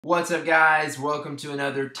What's up, guys? Welcome to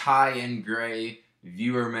another Ty and Gray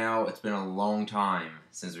viewer mail. It's been a long time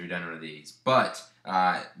since we've done one of these, but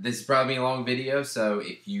this is probably a long video, so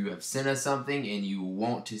if you have sent us something and you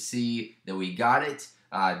want to see that we got it,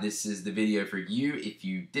 this is the video for you. If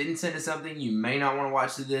you didn't send us something, you may not want to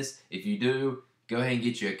watch this. If you do, go ahead and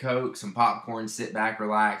get you a Coke, some popcorn, sit back,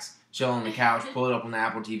 relax, chill on the couch, pull it up on the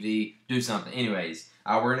Apple TV, do something. Anyways,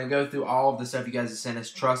 we're going to go through all of the stuff you guys have sent us.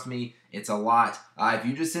 Trust me, it's a lot. If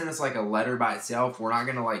you just send us like a letter by itself, we're not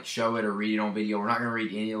going to like show it or read it on video. We're not going to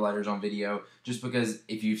read any of the letters on video just because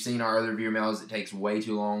if you've seen our other viewer mails, it takes way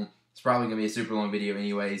too long. It's probably going to be a super long video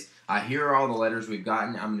anyways. Here are all the letters we've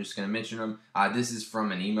gotten. I'm just going to mention them. This is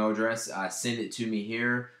from an email address. Send it to me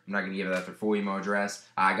here. I'm not going to give that their full email address.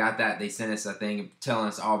 I got that. They sent us a thing telling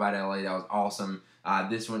us all about LA. That was awesome.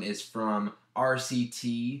 This one is from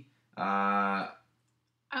RCT.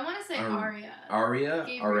 I want to say Aria. Aria.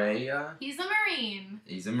 He's a Marine.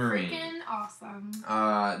 He's a Marine. Freaking awesome.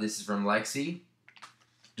 This is from Lexi.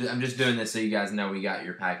 I'm just doing this so you guys know we got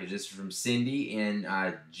your package. This is from Cindy in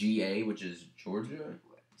GA, which is Georgia?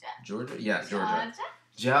 Georgia? Yeah,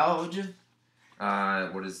 Georgia.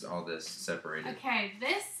 What is all this separated? Okay,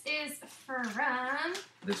 this is from...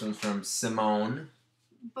 This one's from Simone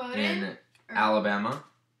Bowden, in Alabama.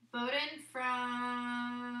 Bowden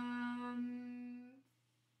from...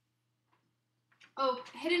 Oh,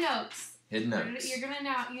 Hidden Oaks. Hidden Oaks. You're going to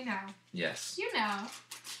know. You know. Yes. You know.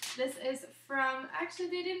 This is from... Actually,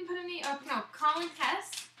 they didn't put any... Oh, no. Colin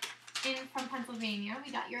Hess from Pennsylvania.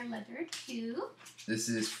 We got your letter, too. This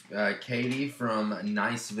is Katie from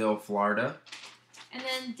Niceville, Florida. And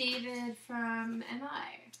then David from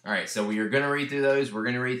MI. Alright, so we are going to read through those. We're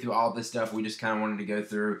going to read through all this stuff. We just kind of wanted to go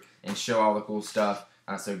through and show all the cool stuff.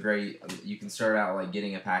 So great. You can start out like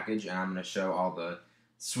getting a package, and I'm going to show all the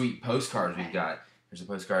sweet postcards we've got. There's a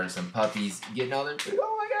postcard of some puppies getting all their food.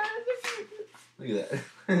 Oh my god, look at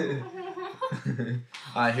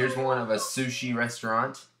that. Here's one of a sushi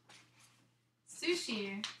restaurant.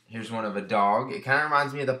 Sushi. Here's one of a dog. It kind of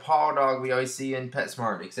reminds me of the paw dog we always see in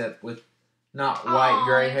PetSmart, except with not white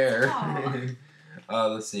gray hair.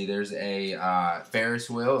 Let's see. There's a Ferris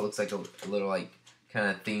wheel. It looks like a little like kind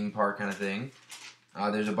of theme park kind of thing.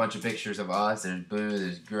 There's a bunch of pictures of us. There's Boo.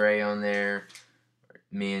 There's Gray on there.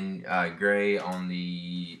 Me and Gray on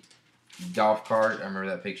the golf cart. I remember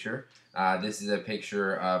that picture. This is a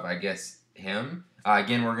picture of, I guess, him.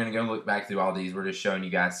 Again, we're going to go look back through all these. We're just showing you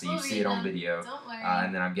guys so you see it on video. Don't worry.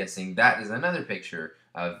 And then I'm guessing that is another picture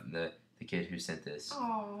of the kid who sent this.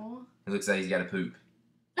 Aww. It looks like he's got a poop.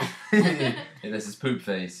 And this is poop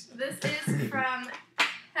face. This is from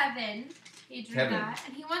Kevin. He drew that.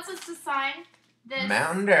 And he wants us to sign this.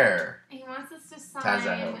 Mountain Dew. He wants us to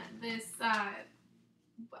sign this,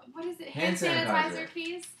 what is it? Hand sanitizer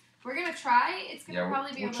piece. We're going to try. It's going to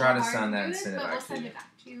probably be a little hard to sign that and send it back to you. But we'll send it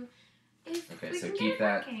back to you. Okay, so keep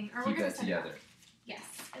that together. Yes.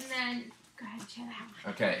 And then, go ahead and share that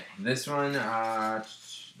one. Okay, this one,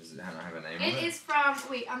 does it have a name on it? It is from,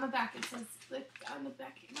 wait, on the back it says, look, on the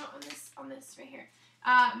back, no, on this right here.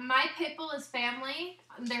 My Pitbull is Family,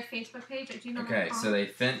 on their Facebook page at gmail.com. Okay, so they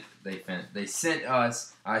sent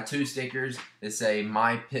us 2 stickers that say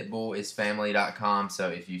mypitbullisfamily.com. So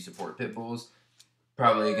if you support pitbulls,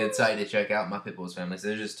 probably a good site to check out. My Pitbull is Family. So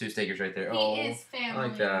there's just 2 stickers right there. He is family. I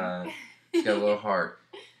like that. It's got a little heart.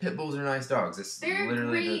 Pitbulls are nice dogs. They're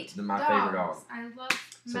literally my favorite dog. I love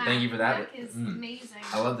So thank you for that. Mac is amazing.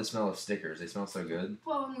 I love the smell of stickers. They smell so good.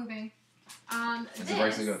 Well, we're moving. Does the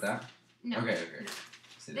bracelet go with that? No. Okay. No.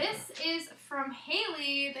 This is from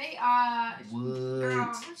Haley. They What? Girl,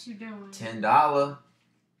 what you doing? $10.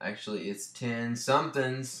 Actually, it's 10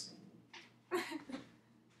 somethings.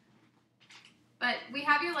 But we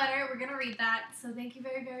have your letter. We're gonna read that. So thank you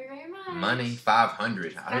very, very, very much. Money,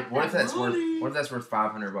 $500. What if that's worth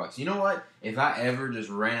 $500? You know what? If I ever just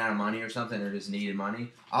ran out of money or something, or just needed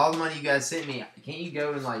money, all the money you guys sent me, can't you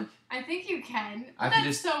go and like? I think you can. I could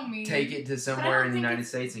just so mean. Take it to somewhere in the United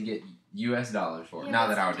States and get US dollars for it. Yeah, Not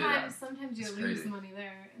that I would do that. Sometimes you lose money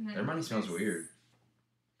there. And then their money smells weird.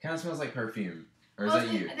 Kind of smells like perfume. Or is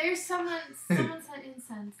that you? There's someone sent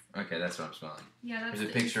incense. Okay, that's what I'm smelling. Yeah, that's There's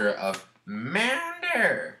a picture of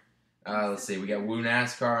Mander. Let's see. We got Woo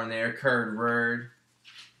NASCAR on there. Curd Word.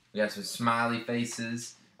 We got some smiley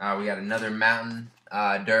faces. We got another Mountain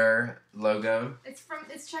Dew logo. It's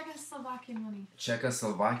Czechoslovakian money.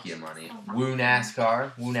 Czechoslovakia money. Woo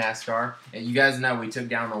NASCAR. And you guys know we took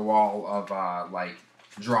down the wall of like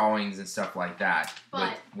drawings and stuff like that.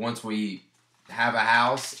 But once we have a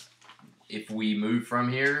house, if we move from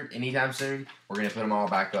here anytime soon, we're going to put them all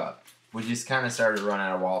back up. We just kind of started to run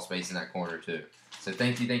out of wall space in that corner too. So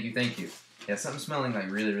thank you. Yeah, something smelling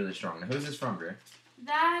like really, really strong. Now, who's this from, Gray?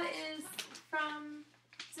 That is from...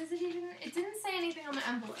 Does it even... It didn't say anything on the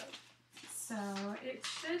envelope. So, it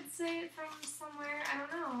should say it from somewhere. I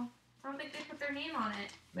don't know. I don't think they put their name on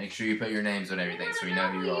it. Make sure you put your names on everything so we know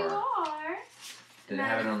who you are. Did it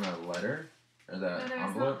have it on the letter? Or the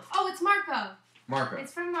envelope? Oh, it's Marco. Marco.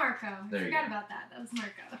 It's from Marco. There I you forgot go. about that. That was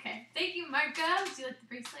Marco. Okay. Thank you, Marco. Do you like the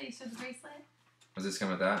bracelet? You showed the bracelet? Does this come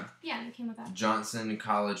with that? Yeah, it came with that.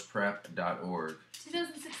 JohnsonCollegePrep.org.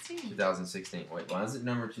 2016. 2016. Wait, why is it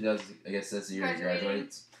number 2000? I guess that's the year he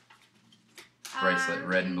graduates. Bracelet,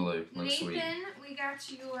 red and blue. Looks sweet. Nathan, we got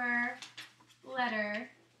your letter.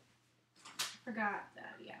 Forgot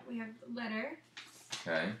that. Yeah, we have the letter.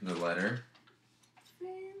 Okay, the letter.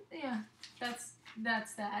 Yeah, that's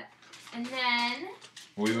that. And then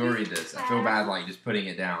we will read this. I feel bad like just putting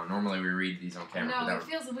it down. Normally we read these on camera. No, it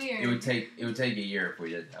feels weird. It would take a year if we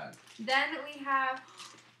did that. Then we have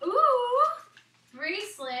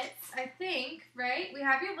bracelets, I think, right? We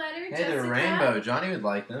have your letter, Hey, Jessica. they're rainbow. Johnny would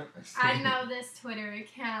like them. I know this Twitter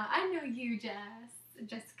account. I know you,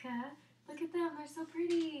 Jessica. Look at them. They're so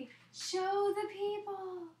pretty. Show the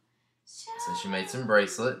people. So she made some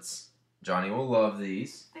bracelets. Johnny will love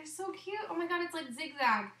these. They're so cute. Oh my god, it's like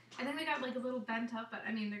zigzag. I think they got like a little bent up, but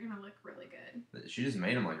I mean, they're gonna look really good. She just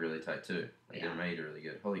made them like really tight too. Like they're made really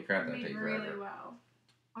good. Holy crap, that takes forever. Really well.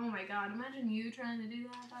 Oh my god, imagine you trying to do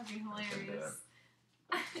that. That'd be hilarious.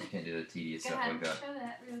 You can't do the tedious stuff ahead, like that. Show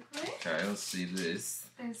that real quick. Okay, let's see this.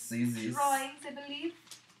 There's see this. drawings, I believe.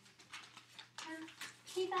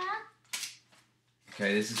 See that?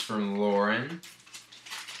 Okay, this is from Lauren.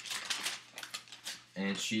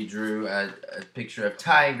 And she drew a picture of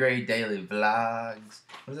Ty and Gray daily vlogs.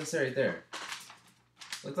 What does that say right there?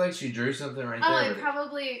 Looks like she drew something right there. Oh, it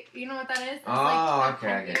probably, you know what that is? It's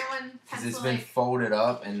okay, I get it. Because it's been folded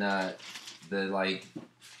up and the like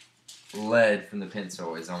lead from the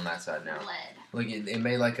pencil is on that side now. Lead. Look, it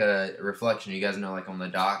made like a reflection. You guys know, like on the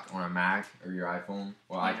dock on a Mac or your iPhone.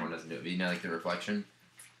 Well, iPhone doesn't do it, but you know, like the reflection.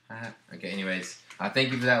 Okay, anyways,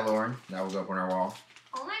 thank you for that, Lauren. That will go up on our wall.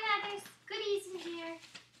 Oh my god, there's goodies in here.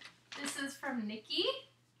 This is from Nikki.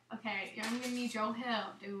 Okay, I'm gonna need your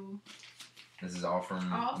help, dude. This is all from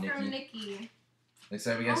Nikki. From Nikki. Looks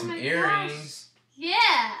like we got some earrings. Gosh.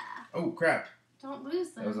 Yeah. Oh crap. Don't lose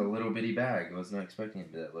them. That was a little bitty bag. I was not expecting it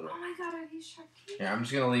to be that little. Oh my god, are these Sharky? Yeah, I'm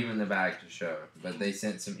just gonna leave them in the bag to show. But they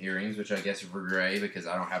sent some earrings, which I guess are for Gray because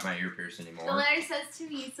I don't have my ear pierced anymore. The letter says to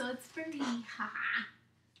me, so it's for me. Haha.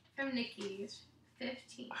 From Nikki,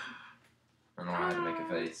 15. I don't know how to make a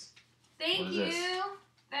face. Thank you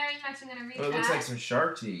very much. I'm gonna read that. It looks like some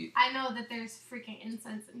shark teeth. I know that there's freaking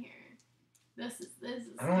incense in here. This is.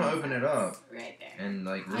 I don't want to open it up. Right there. And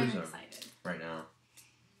like lose them excited. Right now.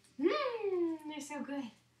 They're so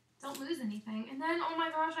good. Don't lose anything. And then, oh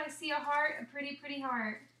my gosh, I see a heart, a pretty, pretty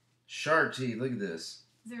heart. Shark teeth. Look at this.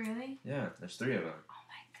 Is it really? Yeah, there's 3 of them. Oh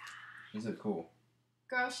my god. These are cool.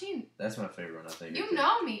 Girl, That's my favorite one, I think. You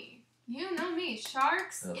know me. You know me.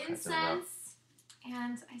 Sharks, incense,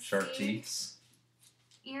 and I shark see teeth.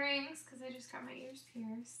 Earrings, because I just got my ears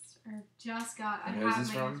pierced. Or just got. And who's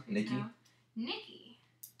this from? Nikki? Now. Nikki.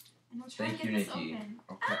 And I'll try Thank to get you, this Nikki. open.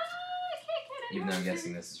 Okay. I can't get it Even though I'm open.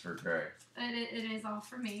 guessing this is for Gray. It is all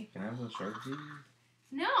for me. Can I have those shark teeth?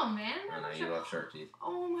 No, man. I know you love shark teeth.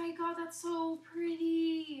 Oh my god, that's so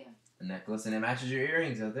pretty. A necklace, and it matches your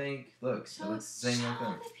earrings, I think. Look, it looks the same like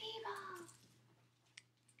them.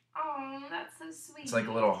 Oh, that's so sweet. It's like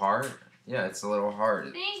a little heart. Yeah, it's a little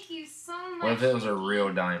heart. Thank you so much. What if it was a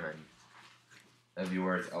real diamond? That'd be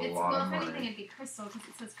worth a lot of money. If anything, it'd be crystal because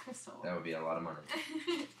it says crystal. That would be a lot of money.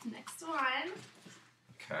 Next one.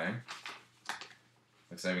 Okay.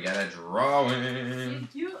 Looks like we got a drawing.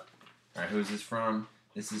 Thank you. Alright, who's this from?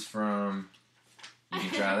 This is from... You can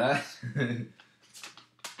try that.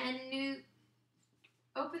 And new...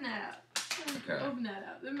 Open that up. Okay. Open that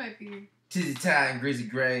up. There might be... Tizzy Ty and Grizzy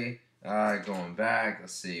Gray. Going back.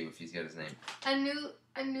 Let's see if he's got his name.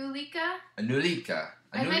 Anulika? Anulika.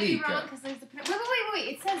 I might be wrong because there's the...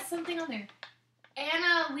 Wait. It says something on there.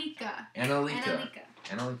 Annalika.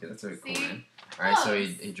 That's a cool name. Alright, so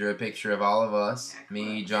he drew a picture of all of us. Yeah,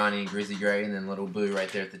 me, Johnny, and Grizzy Gray, and then little Boo right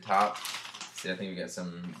there at the top. See, I think we got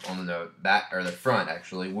some on the back, or the front,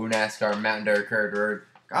 actually. Woo NASCAR Mountain Dew Code Red.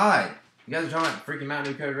 God, you guys are talking about freaking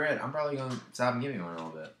Mountain Dew Code Red. I'm probably going to stop and give me one in a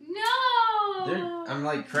little bit. No! I'm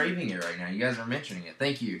like craving it right now. You guys are mentioning it.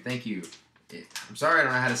 Thank you. I'm sorry I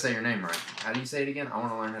don't know how to say your name right. How do you say it again? I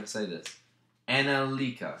want to learn how to say this.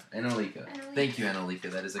 Annalika. Thank you, Annalika.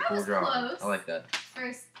 That is a cool drawing. I like that.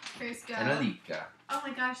 First go. Annalika. Oh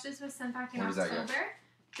my gosh, this was sent back in October.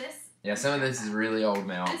 Yeah, some of this is really old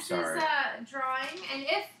mail. I'm sorry. This is a drawing, and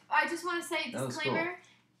if I just want to say That was disclaimer.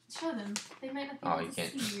 Show them. They might not be Oh, able you to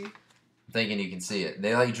can't. see you. I'm thinking you can see it.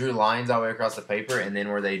 They like drew lines all the way across the paper, and then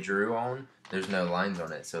where they drew on, there's no lines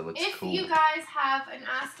on it, so it looks If cool. you guys have and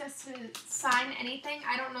ask us to sign anything,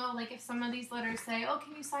 I don't know, like if some of these letters say, "Oh,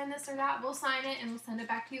 can you sign this or that?" We'll sign it and we'll send it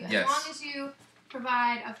back to you as long as you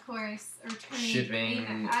provide, of course, a returning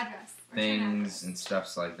shipping address, things and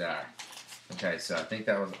stuffs like that. Yeah. Okay, so I think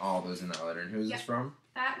that was all those in that letter. And who is this from?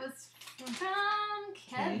 That was from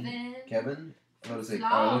Kevin. Kevin? I thought it was like,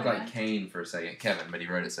 oh, it looked like Kane for a second. Kevin, but he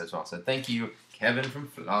wrote it so small. So thank you, Kevin from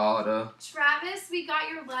Florida. Travis, we got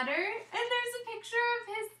your letter, and there's a picture of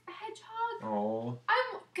his hedgehog. Oh.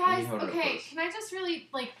 Guys, okay, can I just really,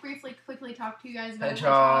 like, briefly, quickly talk to you guys about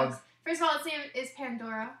hedgehogs? First of all, its name is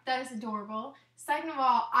Pandora. That is adorable. Second of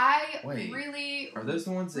all, I really... Are those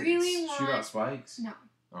the ones that shoot out spikes? No.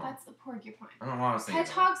 Oh. That's a porcupine. I don't know what I was thinking.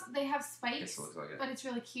 Hedgehogs, they have spikes, I guess it looks like it. but it's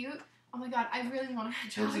really cute. Oh my god, I really want a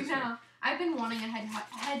hedgehog now. I've been wanting a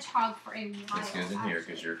hedgehog for a while. This goes in here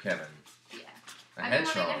because you're Kevin. Yeah. A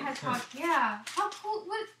hedgehog. A hedgehog. Yeah. How cool?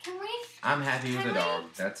 What? Can we? I'm happy with a dog.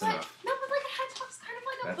 That's enough. No, but like a hedgehog's kind of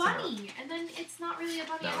like a bunny, and then it's not really a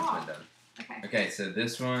bunny at all. That one's been done. Okay, so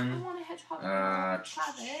this one. I want a hedgehog.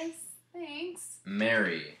 Travis, thanks.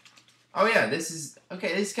 Mary. Oh yeah, this is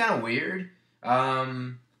okay. This is kind of weird.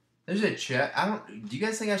 There's a check. Do you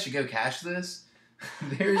guys think I should go cash this?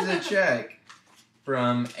 There's a check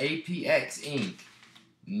from APX Inc.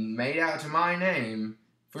 made out to my name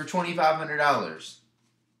for $2,500.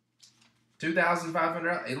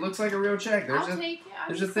 $2,500. It looks like a real check.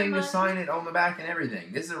 There's a thing to sign it on the back and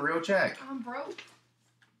everything. This is a real check. I'm broke.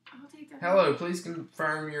 I'll take that. Hello, please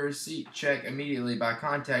confirm your receipt check immediately by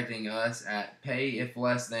contacting us at pay if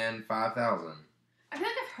less than $5,000. I feel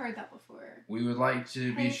like I've heard that before. We would like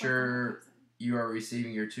to be sure you are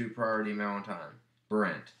receiving your 2 priority mail on time.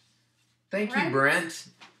 Brent. Thank you, Brent.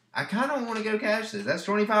 I kind of want to go cash this. That's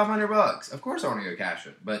 $2,500. Of course I want to go cash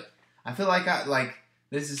it, but I feel like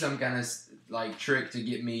this is some kind of trick to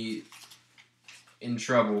get me in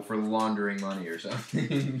trouble for laundering money or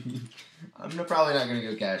something. I'm probably not going to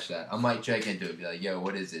go cash that. I might check into it and be like, yo,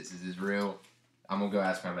 what is this? Is this real? I'm going to go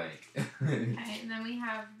ask my bank. Okay, and then we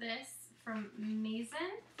have this from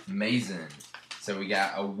Mason. So we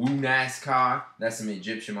got a Woo NASCAR. That's some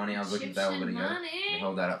Egyptian money. I was looking at that a little bit ago. Let me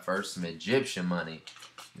hold that up first. Some Egyptian money.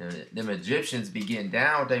 Them Egyptians be getting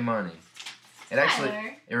down with their money.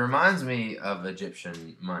 It reminds me of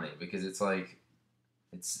Egyptian money because it's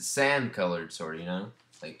sand colored sort of, you know?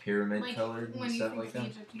 Like pyramid colored and stuff like that.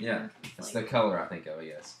 Yeah. It's the color I think of, I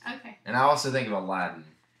guess. Okay. And I also think of Aladdin.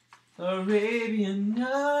 Arabian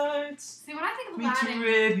Nights. See, when I think of Aladdin,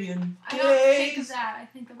 Arabian I don't think of that. I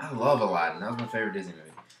think of I love Aladdin. That was my favorite Disney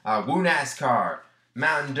movie. Woo NASCAR,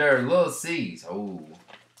 Mountain Dew, Little C's. Oh,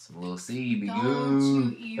 some Little C be good.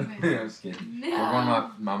 Don't you even. I'm just kidding. No. We're going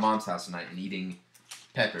to my mom's house tonight and eating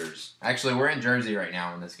peppers. Actually, we're in Jersey right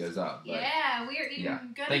now when this goes up. But yeah, we are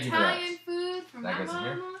eating good Italian food from my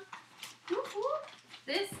mama.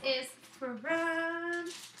 This is from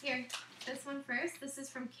here. This one first. This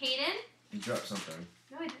is from Kaden. You dropped something.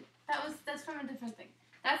 No, I didn't. That's from a different thing.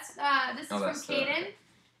 This is from Kaden.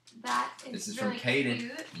 This is really from Kaden.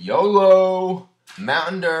 Cute. YOLO!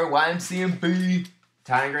 Mountain Dew, YMCMB,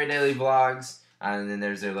 Ty and Gray Daily Vlogs, and then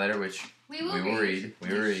there's their letter, which we will read.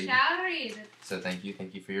 We shall read. So thank you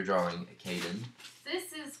for your drawing, Kaden.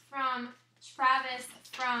 This is from Travis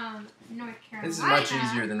from North Carolina. This is much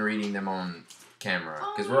easier than reading them on camera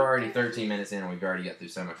because we're already 13 minutes in and we've already got through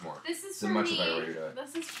so much more. This is a much better way to do it.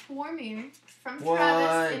 This is for me from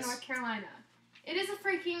Travis in North Carolina. It is a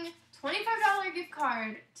freaking $25 gift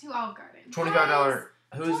card to Olive Garden. $25.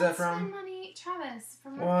 Who is that from? Spend money, Travis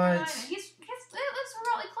from North Carolina. He lives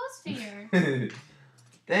really close to here.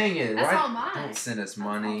 Dang it! That's all mine. Don't send us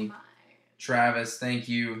money, Travis. Thank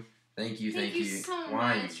you. Thank you so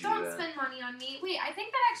much. Don't spend money on me. Wait, I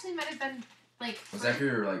think that actually might have been was that for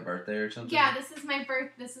your birthday or something? Yeah, this is my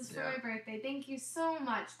This is for my birthday. Thank you so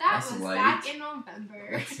much. That was back in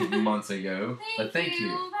November. That's months ago. Thank you.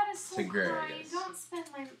 That is so great. kind. Don't spend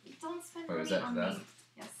money on me.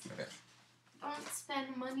 Yes. Okay. Don't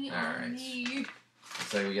spend money on me.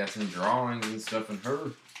 Looks like we got some drawings and stuff in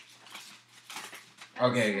her.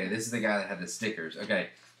 Okay. This is the guy that had the stickers. Okay.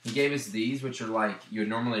 He gave us these, which are you would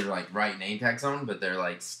normally write name tags on, but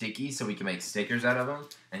they're sticky, so we can make stickers out of them.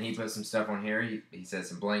 And he put some stuff on here. He said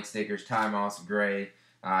some blank stickers, Ty Moss, Gray,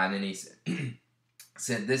 and then he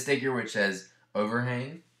sent this sticker, which says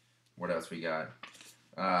overhang. What else we got?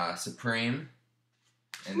 Supreme,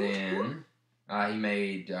 and then he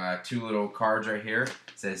made 2 little cards right here. It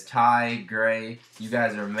says Ty, Gray. You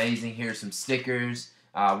guys are amazing. Here's some stickers.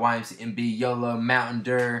 YMCMB, YOLO, Mountain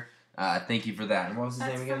Dew. Thank you for that. And what was his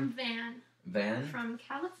name again? From Van. Van? From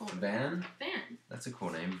California. Van? Van. That's a cool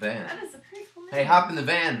name. Van. That is a pretty cool name. Hey, hop in the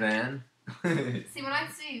van, Van. See, when I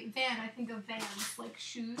say van, I think of Vans, like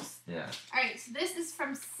shoes. Yeah. Alright, so this is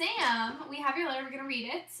from Sam. We have your letter. We're going to read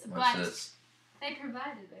it. What's but this? They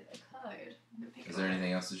provided it, a card. Is there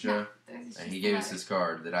anything else to show? No, and he gave us his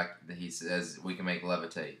card that he says we can make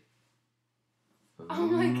levitate. Oh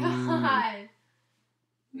my god.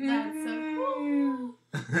 That's so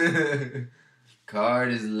cool.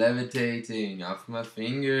 Card is levitating off my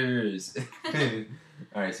fingers.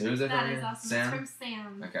 Alright, so who's that from? That is awesome. Sam? It's from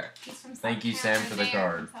Sam. Okay. He's from South Thank you, Sam, for the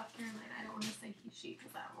card. From South Carolina. I don't want to say he, she,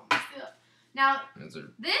 because I don't want to steal it. Now, Those are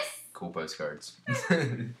this... cool postcards.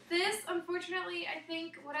 This, unfortunately, I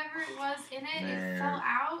think whatever it was in it, Man. it fell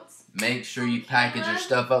out. Make sure you package your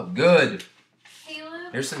stuff up good.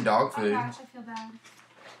 Caleb. Here's some dog food. Oh gosh, I feel bad.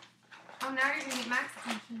 Oh, now you're going to get Max's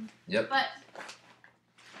attention. Yep. But...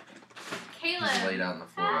 Caleb. He's laid out on the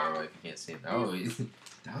floor, by the way, if you can't see him. Oh, he's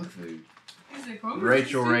dog food. He's like,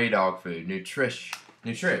 Rachel Ray dog food. Nutrish.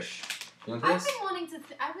 You want this?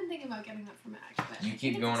 I've been thinking about getting that for Mac. But You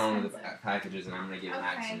keep going on with the packages, and I'm gonna give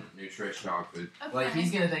Max some Nutrish dog food. Okay. Like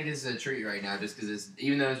he's gonna think this is a treat right now, just because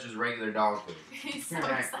even though it's just regular dog food. He's so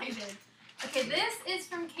excited. Okay, this is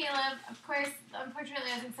from Caleb. Of course,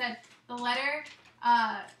 unfortunately, as I said, the letter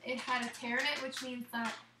it had a tear in it, which means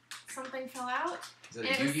that something fell out. Is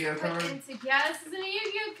that a Yu-Gi-Oh card? Yeah, this is a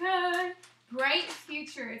Yu-Gi-Oh card. Bright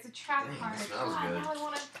Future. It's a trap card. It smells good. Now I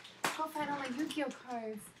want to go find all my Yu-Gi-Oh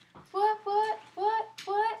cards.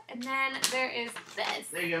 What? And then there is this.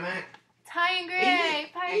 There you go, Mac. Ty and Gray.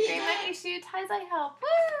 Pirate Gray, Lucky Shoe, Ties I Help.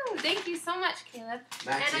 Woo! Thank you so much, Caleb.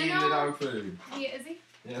 Max And I eating know- the dog food. Is he?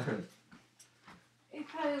 Yeah. He's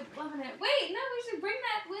probably loving it. Wait, no, we should bring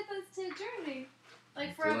that with us to Jersey.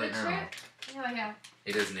 Like for Do a it big now. trip. Oh, yeah.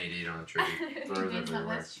 He doesn't need to eat on a tree. Throws everywhere.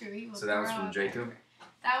 That's true. He will So that was throw from up Jacob? everywhere.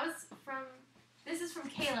 That was from... This is from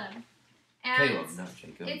Caleb. And Caleb, not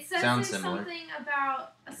Jacob. it says Sounds there's similar. something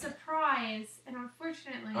about a surprise, and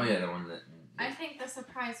unfortunately... Oh yeah, the one that. I think the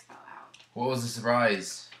surprise fell out. What was the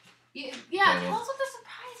surprise? Yeah, Caleb. tell us what the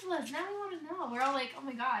surprise was. Now we want to know. We're all like, oh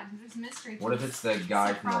my god, there's mystery. to What if this it's the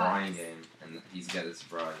guy from the surprise. Lion Game and he's got a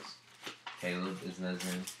surprise? Caleb, isn't that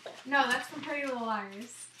his name? No, that's from Pretty Little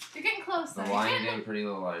Liars. You're getting close though. The Lion Game, Pretty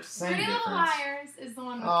Little Liars. Same Pretty difference. Little Liars is the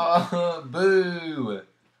one with Oh, boo!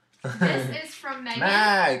 This is from Megan.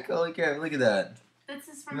 Mac, holy crap! Look at that. This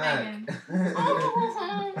is from Mac. Megan.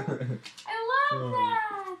 Oh, I love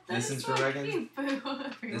that. This is is so for Megan? cute. Boo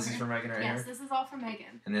everywhere. This is from Megan right Yes, here. this is all from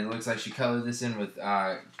Megan. And then it looks like she colored this in with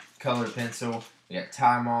colored pencil. We got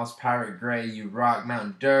Ty Moss, Pirate Gray, You Rock,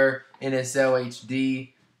 Mountain Dew, NSL HD.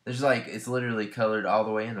 There's like, it's literally colored all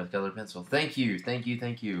the way in with colored pencil. Thank you, That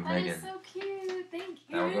Megan. is so cute. Thank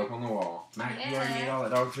you. That will go up on the wall. Mac, you already Yeah. ate all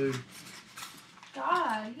that dog food?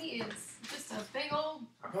 God, he is just a big old...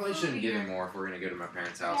 I probably shouldn't give him more if we're going to go to my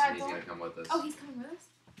parents' house Yeah, and he's don't- going to come with us. Oh, he's coming with us?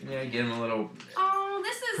 Yeah, give him a little Oh,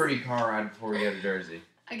 this is... pre-car ride before we go to Jersey.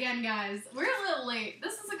 Again, guys, we're a little late.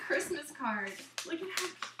 This is a Christmas card. Look at how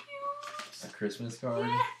cute. A Christmas card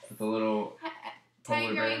Yes. with a little polar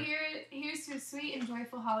Tag bear. right here. Here's to a sweet and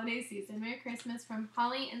joyful holiday season. Merry Christmas from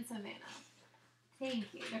Holly and Savannah. Thank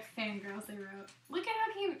you. They're fangirls, they wrote. Look at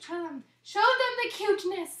how cute. Show them the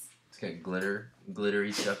cuteness. It's got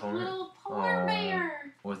glittery stuff on it. Little polar Aw.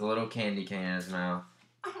 bear. With a little candy cane in his mouth.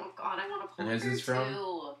 Oh God, I want a And polar who's bear this from?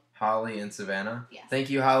 too. Holly and Savannah. Yes. Thank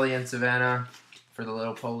you, Holly and Savannah, for the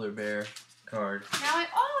little polar bear card. Now I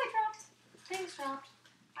dropped. Things dropped.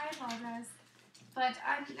 I apologize. But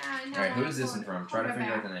I know. Alright, who is this one from? Try to polar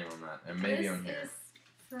figure out bear. the name on that. And maybe this on here. is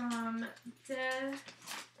from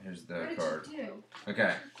Here's the what did card. you do? Okay.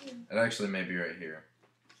 What did you do? It actually may be right here.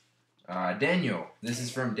 Daniel. This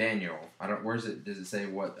is from Daniel. Where's it? Does it say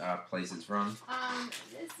what place it's from?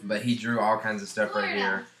 This is But he drew all kinds of stuff right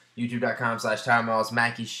here. YouTube.com/TyMoss,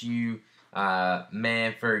 Mackie Shoe,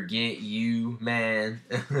 man, forget you, man.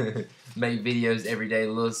 Make videos every day.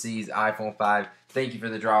 Lil C's iPhone 5. Thank you for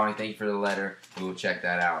the drawing. Thank you for the letter. We will check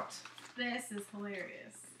that out. This is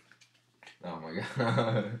hilarious. Oh my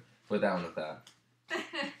god. Put that one with that.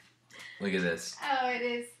 Look at this. Oh, it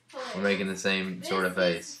is hilarious. We're making the same sort of This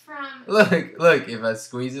face. is from Look, if I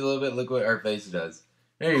squeeze it a little bit, look what our face does.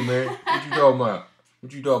 Hey man, what you talking about?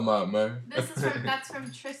 What you talking about, man? that's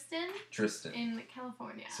from Tristan Tristan. in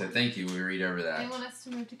California. So thank you, we read over They that. want us to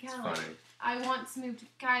move to It's California. funny. I want to move to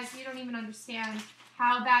guys. You don't even understand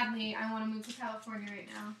how badly I want to move to California right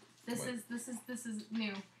now. This is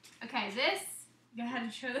new. Okay, this. Go ahead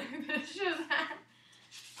and show that. Show that.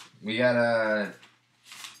 We got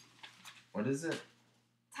what is it?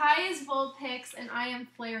 Ty is Vulpix, and I am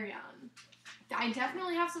Flareon. I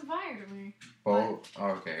definitely have some fire to me.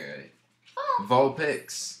 Okay. Oh.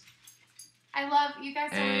 Vulpix. I love you guys.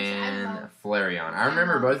 And Flareon. I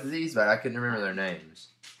remember both of these, but I couldn't remember their names.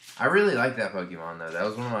 I really like that Pokemon though. That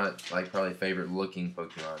was one of my probably favorite looking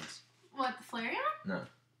Pokemons. What, the Flareon? No.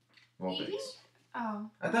 Vulpix. Eevee? Oh.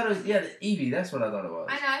 I thought it was the Eevee. That's what I thought it was.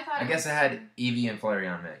 I know. I guess I had Eevee and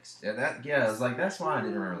Flareon mixed. Yeah. I was like, that's why I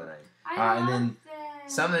didn't remember the name. And then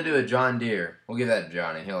something to do with John Deere. We'll give that to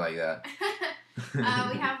Johnny. He'll like that. We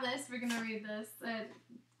have this. We're gonna read this.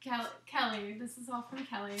 Kelly. This is all from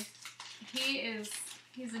Kelly.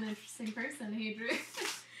 He's an interesting person. He drew.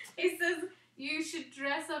 He says, you should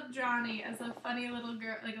dress up Johnny as a funny little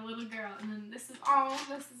girl, like a little girl. And then this is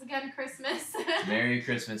again Christmas. Merry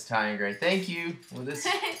Christmas, Ty and Gray. Thank you. Well, this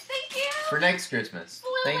Thank you. For next Christmas.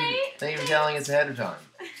 Thank you for telling us ahead of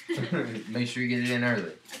time. Make sure you get it in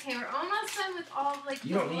early. Okay, we're almost done with all like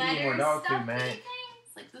you the don't need any more dog food, man. Things,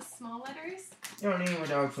 like the small letters. You don't need any more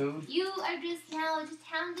dog food. You are just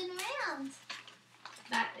hounding around.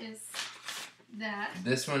 That is that.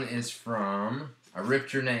 This one is from. I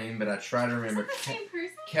ripped your name, but I try to remember. Is that the same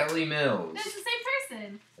person? Kelly Mills. It's the same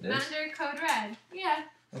person. It is? Under Code Red. Yeah.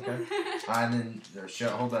 Okay. And then,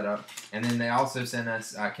 hold that up. And then they also sent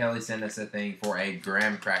us, Kelly sent us a thing for a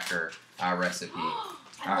graham cracker recipe.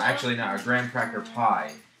 Actually, not a graham cracker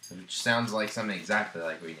pie, which sounds like something exactly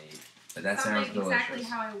like we need. But that sounds delicious. Exactly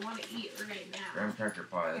how I want to eat right now. Graham cracker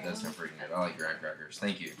pie, that does sound pretty good. I like graham crackers.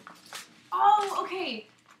 Thank you. Oh, okay.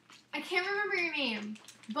 I can't remember your name,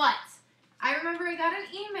 but I remember I got an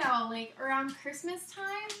email like around Christmas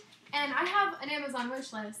time, and I have an Amazon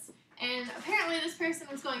wish list, and apparently this person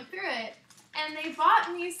was going through it, and they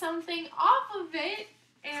bought me something off of it,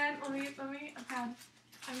 and let me,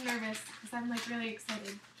 I'm nervous, because I'm like really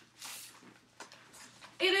excited.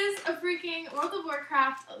 It is a freaking World of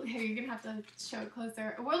Warcraft, here you're gonna have to show it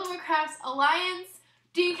closer, a World of Warcraft's Alliance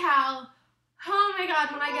decal. Oh my god,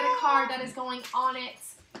 when I get a card that is going on it,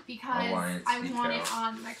 because Alliance I decal. want it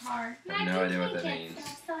on my car. I have no idea what that means.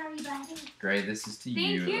 Sorry, buddy. Great, this is to Thank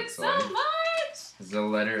you, you it looks so like. much! This is a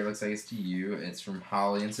letter, it looks like it's to you. It's from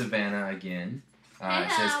Holly and Savannah again. Hey,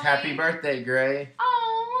 it says, Holly. Happy birthday, Gray.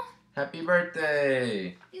 Oh, Happy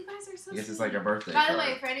birthday. you guys are so I guess sweet. it's like a birthday By the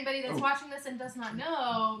card. way, for anybody that's watching this and does not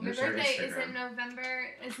know, my There's her birthday is Instagram. in November.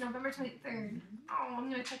 It's November 23rd. Oh, I'm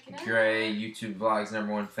gonna check it out. Gray, YouTube Vlogs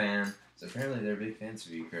 #1 fan. So apparently they're big fans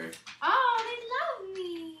of you, Gray. Oh, they love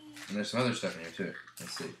me. And there's some other stuff in here too.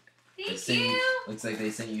 Let's see. Thank you. Looks like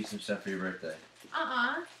they sent you some stuff for your birthday.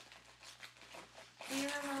 Do you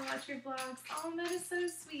want to watch your vlogs? Oh, that is so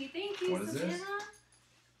sweet. Thank you, What is Savannah. this?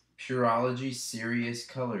 Purology Serious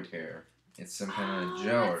Color Care. It's some kind of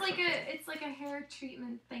gel or something. It's like a hair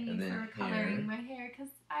treatment thingy And then for coloring my hair,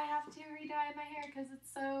 because I have to re-dye my hair because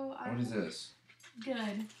it's so What is this?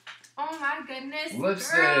 good. Oh my goodness,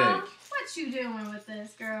 Lipstick. girl. What you doing with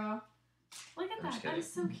this, girl? Look at I'm that. That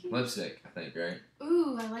is so cute. Lipstick, I think, right?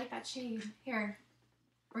 Ooh, I like that shade. Here.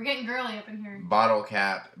 We're getting girly up in here. Bottle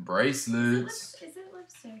cap, bracelets. Is it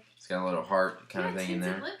lipstick? It's got a little heart kind of thing in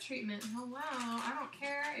there. Lip treatment. Oh wow. I don't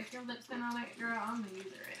care if your lips been on it, girl. I'm gonna use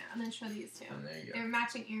it right now. And then show these two. And there you go. They're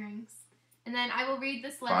matching earrings. And then I will read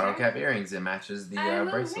this letter. Bottle cap earrings. It matches the I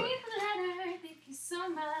will bracelet. read the letter. Thank you so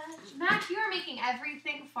much. Mac, you are making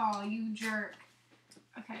everything fall, you jerk.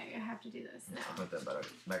 Okay, I have to do this now. I'll put that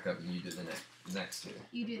back up and you do the next two.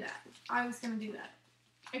 You do that. I was gonna do that.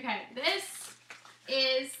 Okay, this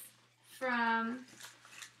is from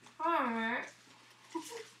Heart.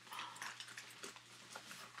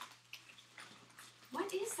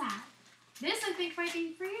 What is that? This I think might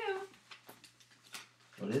be for you.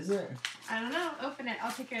 What is it? I don't know. Open it.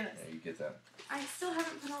 I'll take care of this. Yeah, you get that. I still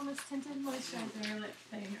haven't put on this tinted moisturizer lip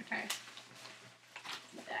thing. Okay.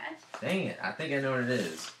 That. Dang it. I think I know what it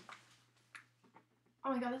is.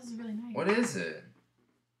 Oh my god, this is really nice. What is it?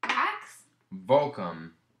 Wax?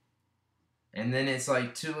 Volcom. And then it's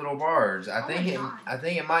like 2 little bars. I think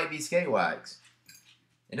it might be skate wax.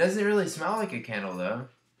 It doesn't really smell like a candle though.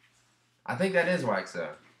 I think that is wax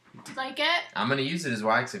though. Like it? I'm gonna use it as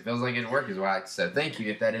wax. It feels like it'd work as wax. So thank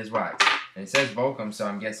you if that is wax. And it says Volcom, so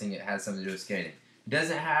I'm guessing it has something to do with skating. It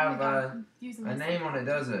doesn't have a name on it,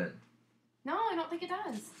 does it? No, I don't think it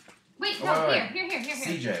does. Wait, no, wait. Here.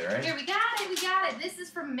 CJ, right? Here, we got it. This is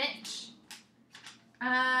from Mitch.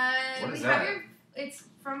 What is that? It's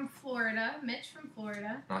from Florida. Mitch from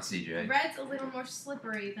Florida. Not CJ. Red's a little more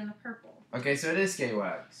slippery than a purple. Okay, so it is skate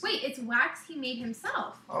wax. Wait, it's wax he made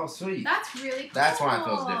himself. Oh, sweet. That's really cool. That's why it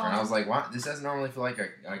feels different. I was like, what? This doesn't normally feel like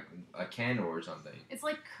a candle or something. It's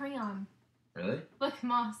like crayon. Really? Look,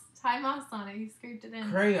 moss Thai moss on it. He scraped it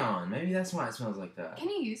in. Crayon. Maybe that's why it smells like that. Can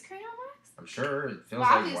you use crayon wax? I'm sure it feels Well,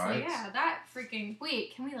 like obviously, wax. yeah. That freaking.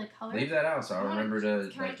 Wait, can we like color? Leave that out so I'll remember to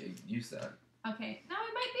can I- use that. Okay. No,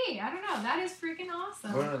 it might be. I don't know. That is freaking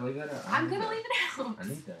awesome. Go ahead, leave that out. I'm gonna leave it out. I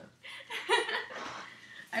need that.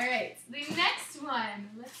 Alright, the next one.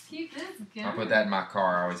 Let's keep this going. I'll put that in my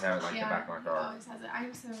car. I always have it like the back of my He car. always has it.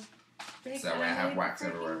 I'm so big. So that way I have wax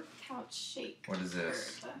everywhere. Couch shake. What is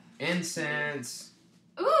this? Incense.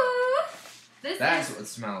 Ooh! That's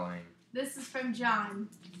what's smelling. This is from John.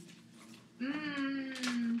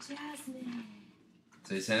 Jasmine.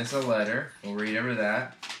 So he sent us a letter. We'll read over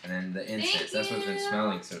that. And then the incense. Thank That's what's been you.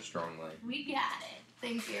 smelling so strongly. We got it.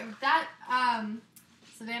 Thank you. That,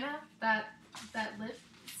 Savannah, that lip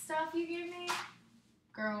stuff you gave me,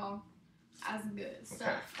 girl, as good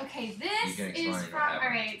stuff. Okay, this is from,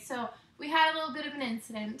 alright, so we had a little bit of an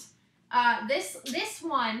incident. This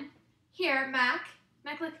one here, Mac,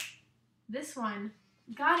 look, this one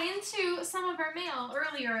got into some of our mail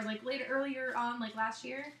earlier on, like last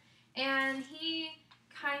year, and he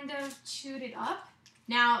kind of chewed it up.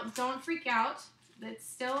 Now, don't freak out. It's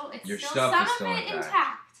still some of it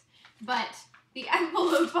intact, but the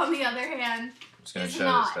envelope, on the other hand, is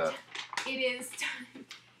not. It is.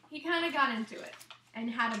 He kind of got into it and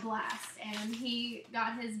had a blast, and he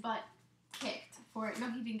got his butt kicked for it. No,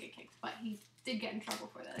 he didn't get kicked, but he did get in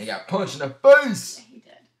trouble for this. He got punched in the face. Yeah, he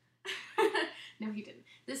did. No, he didn't.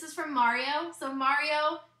 This is from Mario. So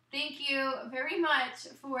Mario, thank you very much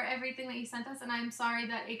for everything that you sent us, and I'm sorry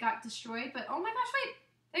that it got destroyed. But oh my gosh, wait!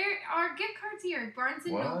 There are gift cards here. Barnes &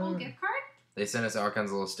 Noble gift card. They sent us all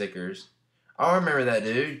kinds of little stickers. Oh, I remember that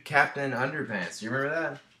dude. Captain Underpants. Do you remember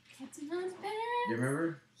that? Captain Underpants. You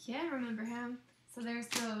remember? Yeah, I remember him. So there's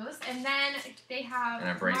those. And then they have...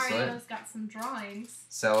 And a bracelet. Mario's got some drawings.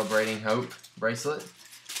 Celebrating Hope bracelet.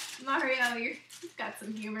 Mario, you've got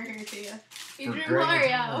some humor here to you. You For drew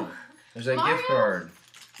Mario. There's a gift card.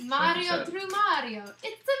 Mario drew Mario.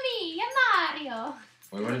 It's me, Mario.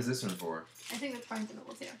 Wait, what is this one for? I think it's Barnes &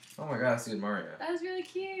 Noble too. Oh my god, that's a good Mario. That was really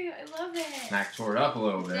cute. I love it. Mac tore it up a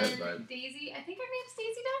little bit, And but... Daisy, I think her name's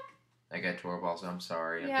Daisy Duck. I got tore up also. I'm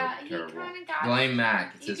sorry. Yeah, I he feel terrible. kind of got... Blame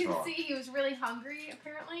Mac. It's his You fault. can see he was really hungry,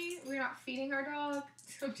 apparently. We're not feeding our dog.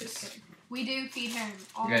 I'm just kidding. We do feed him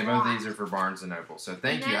all Okay, both of these are for Barnes & Noble. So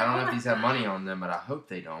thank you. I don't know if these have money on them, but I hope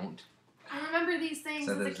they don't. I remember these things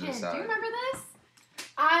as a kid. Do you side. remember this?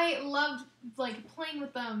 I loved playing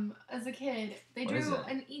with them as a kid. They drew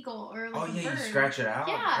an eagle or a bird. You scratch it out?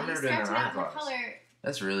 Yeah, I remember doing that in art class. color.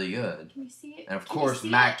 That's really good. Can you see it? And of course,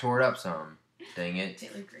 Mac tore it up some. Dang it.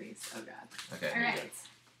 Taylor Grease. Oh god. Okay. Alright.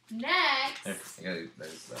 Next.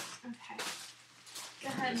 There's that. Okay. Go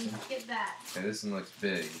ahead and get that. Okay, this one looks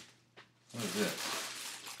big. What is this?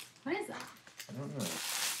 What is that? I don't know.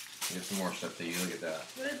 Get some more stuff to you. Look at that.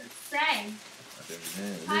 What does it say? I didn't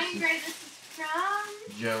know. Hi, Gray. This is from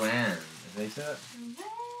Joanne. Is they said?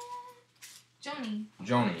 Joni.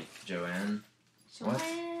 Joanne. What?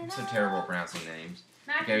 I'm so terrible at pronouncing names.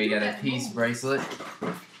 Okay, we got a peace bracelet.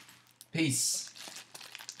 Peace.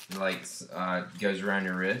 Goes around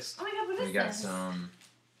your wrist. Oh my god, what is We got this? some.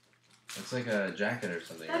 It's like a jacket or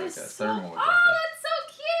something. That like is a so... thermal jacket. Oh, that's so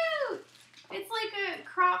cute! It's like a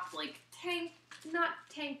cropped, tank, not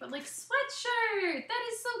tank, but sweatshirt. That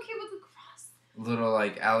is so cute with the cross. Little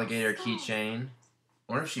alligator keychain.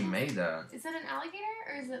 I wonder if she made that. Is that an alligator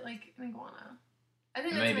or is it an iguana? I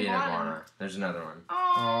think Maybe that's an iguana. There's another one.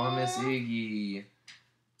 Oh, Oh, Miss Iggy.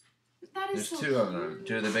 That is There's so two of cute. them.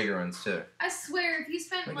 Two of the bigger ones too. I swear, if you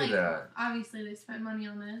spent Look at that. obviously they spent money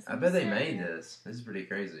on this. I bet they made this. This is pretty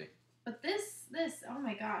crazy. But this, oh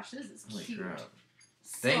my gosh, this is Holy cute. crap.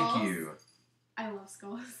 Skulls. Thank you. I love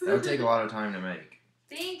skulls. That would take a lot of time to make.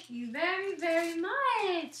 Thank you very, very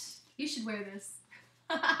much. You should wear this.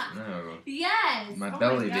 No. Yes. My Oh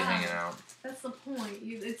belly my be gosh. hanging out. That's the point.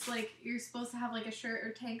 It's you're supposed to have a shirt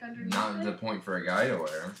or tank underneath Not it. the point for a guy to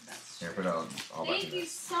wear. That's Here, true. put all back Thank in you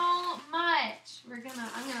this. so much. I'm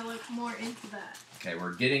gonna look more into that. Okay,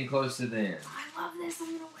 we're getting close to the end. I love this. I'm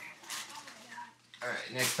gonna wear that. Oh my god.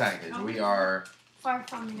 Alright, next package. Oh We my are Far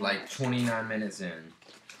from the other. 29 minutes in.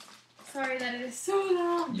 Sorry that it is so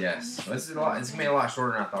long. Yes. This is a lot. It's gonna be a lot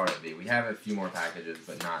shorter than I thought it'd be. We have a few more packages,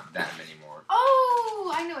 but not that many more.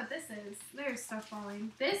 Oh, I know what this is. There's stuff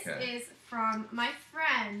falling. This Okay. is from my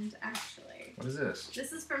friend, actually. What is this?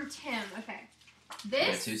 This is from Tim. Okay. We got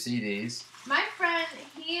This, 2 CDs. my friend,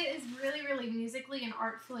 he is really, really musically and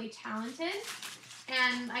artfully talented.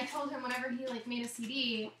 And I told him whenever he made a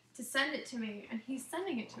CD to send it to me, and he's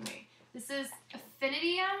sending it to me. This is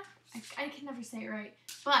Affinitia. I can never say it right.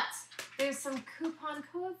 But there's some coupon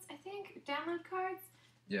codes, I think, download cards.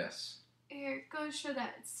 Yes. Here, go show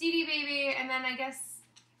that. CD Baby, and then I guess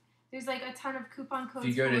there's like a ton of coupon codes.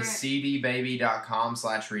 If you go for to it.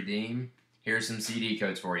 cdbaby.com/redeem, here's some CD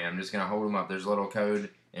codes for you. I'm just going to hold them up. There's a little code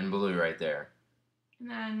in blue right there. And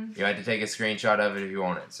then you have to take a screenshot of it if you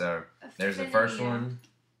want it. So there's the first one.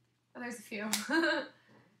 Oh, there's a few.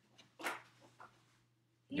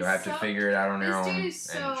 You'll have to figure it out on your own and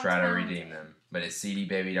try to talented. redeem them. But it's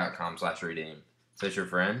cdbaby.com/redeem. So it's your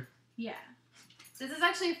friend? Yeah. This is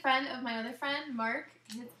actually a friend of my other friend, Mark.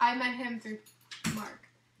 I met him through Mark.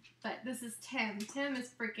 But this is Tim. Tim is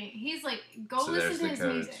freaking... He's like... Go listen to his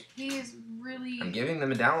music. He is really... I'm giving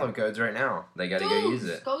them the download codes right now. They got to go use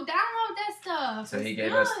it. Go download that stuff. So he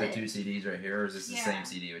gave us the 2 CDs right here, or is this the same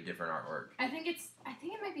CD with different artwork? I think it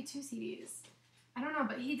might be 2 CDs. I don't know,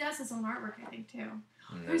 but he does his own artwork, I think, too.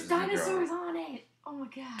 There's dinosaurs on it. Oh my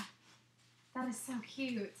god. That is so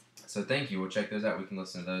cute. So thank you. We'll check those out. We can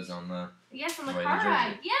listen to those on the... Yes, on the car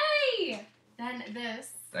ride. Yay! Then this.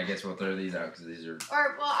 I guess we'll throw these out because these are...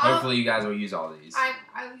 Hopefully you guys will use all these.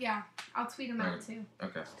 Yeah. I'll tweet them out, too.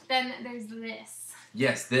 Okay. Then there's this.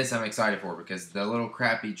 Yes, this I'm excited for because the little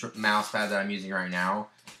crappy mouse pad that I'm using right now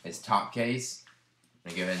is top case.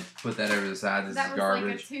 I'm going to go ahead and put that over the side. This is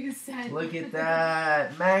garbage. Like a 2-cent. Look at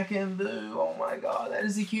that. Mac and Boo. Oh my god. That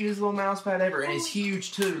is the cutest little mouse pad ever. And it's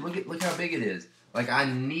huge too. Look how big it is. Like I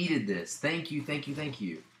needed this. Thank you.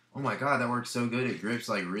 Oh my god, that works so good. It grips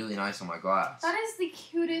like really nice on my glass. That is the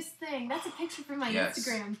cutest thing. That's a picture from my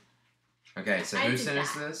Instagram. Okay, so who sent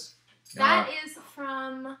us this? That is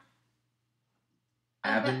from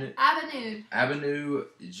Avenue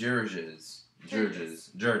Georges. Avenue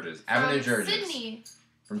Georges. Sydney.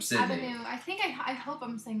 From Sydney. Avenue. I think I hope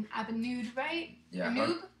I'm saying Avenue right? Yeah.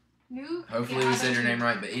 Noob? Hopefully we said your name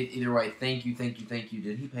right, but either way, thank you. Did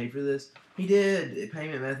he pay for this? He did.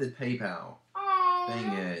 Payment method PayPal.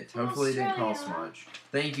 Dang it. Hopefully it didn't cost much.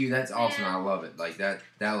 Thank you. That's awesome. I love it. Like that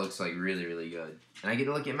looks like really, really good. And I get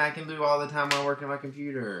to look at Mac and Blue all the time while I work on my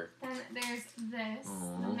computer. Then there's this.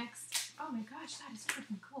 The next. Oh my gosh, that is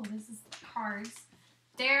freaking cool. This is cards.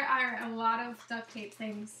 There are a lot of duct tape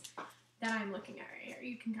things that I'm looking at right here.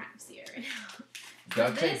 You can kind of see it right now.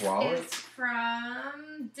 Duct tape wallets? This is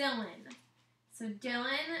from Dylan. So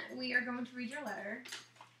Dylan, we are going to read your letter.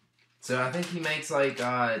 So I think he makes like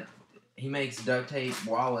he makes duct tape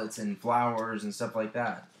wallets and flowers and stuff like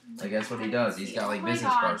that. Like that's what he does. He's got like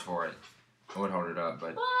business cards for it. I would hold it up, but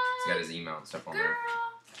he's got his email and stuff on there.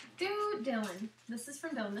 Dude, Dylan. This is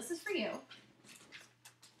from Dylan. This is for you.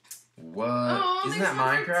 What? Oh, isn't that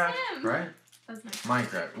Minecraft? Right? That's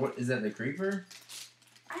Minecraft. What is that? The creeper?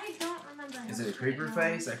 I don't remember. Is it a creeper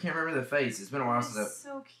face? I can't remember the face. It's been a while since I...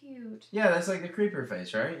 so cute. Yeah, that's like the creeper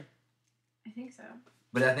face, right? I think so.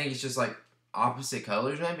 But I think it's just like opposite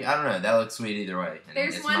colors, maybe? I don't know. That looks sweet either way. And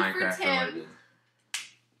there's it's one Minecraft for Tim. related.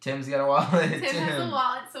 Tim's got a wallet. Tim has a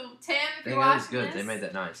wallet. So, Tim, if you're watching that's good. this, they made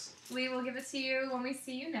that nice. We will give it to you when we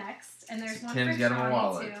see you next. And there's one Tim's for got Johnny, him a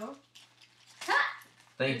wallet. too.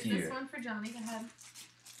 Thank you. This one for Johnny. Go ahead.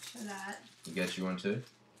 Show that. You got you one too?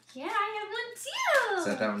 Yeah, I have one too.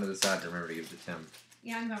 Set that one to the side to remember to give it to Tim.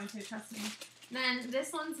 Yeah, I'm going to. Trust me. Then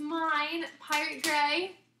this one's mine. Pirate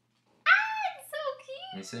Gray. It's so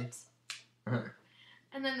cute. Let me see.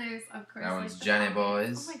 And then there's, of course, that one's Janet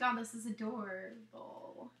Boys. Oh my god, this is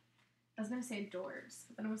adorable. I was going to say adorbs,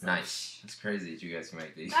 but then it was nice. That's crazy that you guys can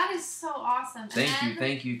make these. That is so awesome.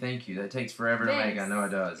 Thank you. That takes forever to make. I know it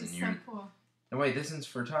does. It's so cool. No, wait, this one's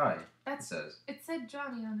for Ty. It says. It said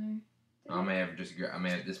Johnny on there. This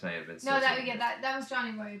may have been. No, that was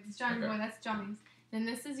Johnny Boy. It's Johnny Boy. That's Johnny's. Then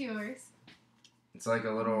this is yours. It's like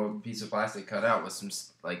a little piece of plastic cut out with some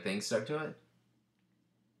like things stuck to it.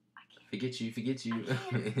 Forget you.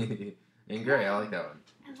 In gray, I like that one.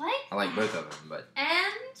 I like both of them, but. And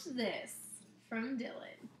this from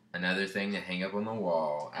Dylan. Another thing to hang up on the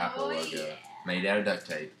wall. Apple logo made out of duct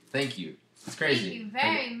tape. Thank you. It's crazy. Thank you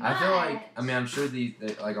very much. I feel like I'm sure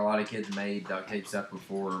like a lot of kids made duct tape stuff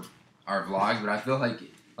before our vlog, but I feel like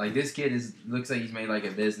this kid looks like he's made like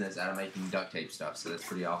a business out of making duct tape stuff, so that's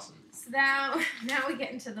pretty awesome. So now we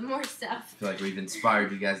get into the more stuff. I feel like we've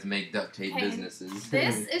inspired you guys to make duct tape businesses.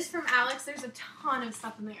 This is from Alex. There's a ton of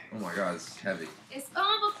stuff in there. Oh my god, it's heavy. It's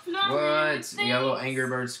overflowing. What? We got a little Angry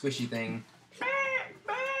Bird squishy thing.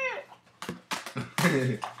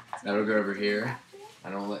 That'll go over here. I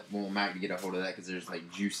don't want Mac to get a hold of that because there's like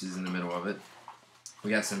juices in the middle of it. We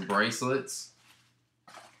got some bracelets.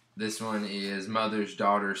 This one is mother's,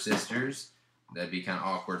 daughter, sisters. That'd be kind of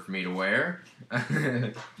awkward for me to wear.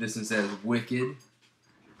 This one says Wicked.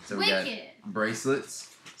 So we got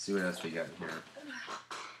bracelets. Let's see what else we got here.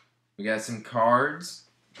 We got some cards.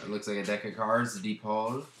 It looks like a deck of cards. Deep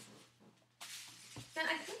hold. Then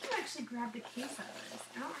I think you actually grabbed a case out of this.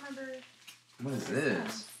 I don't remember. What is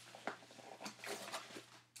this?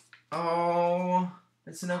 Oh,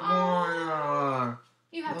 it's an iguana.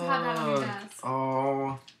 You have to have that on your desk.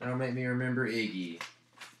 Oh, that'll make me remember Iggy.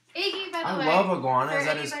 Iggy, by the way. I love iguanas. For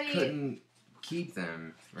I just anybody couldn't keep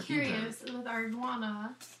them. curious with our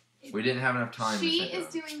iguana. We didn't have enough time. She is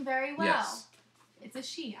doing very well. Yes. It's a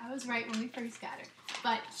she. I was right when we first got her.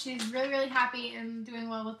 But she's really, really happy and doing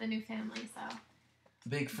well with the new family, so.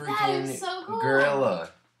 Big That freaking is so cool. gorilla.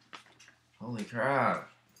 Holy crap.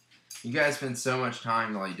 You guys spend so much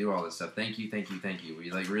time to like do all this stuff. Thank you, thank you, thank you. We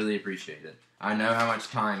like really appreciate it. I know how much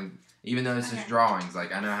time, even though it's just drawings,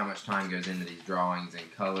 like I know how much time goes into these drawings and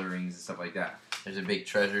colorings and stuff like that. There's a big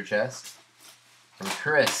treasure chest from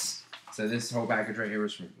Chris. So this whole package right here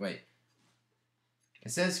was from, wait. It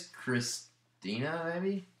says Christina,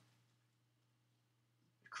 maybe?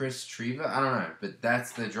 Chris Treva? I don't know, but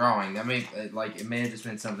that's the drawing. That may, like, it may have just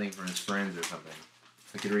been something from his friends or something.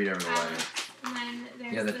 I could read over the letter. And then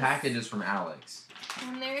there's Yeah, the package is from Alex.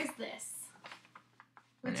 And there's this.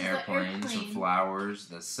 An airplane, some flowers,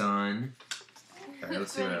 the sun. Alright,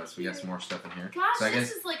 let's see what else. We got some more stuff in here. Gosh, so I guess,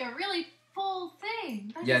 this is like a really full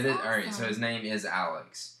thing. yeah, awesome. Alright, so his name is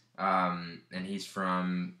Alex. And he's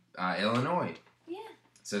from Illinois. Yeah.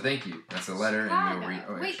 So thank you. That's a letter, Chicago. and we'll read.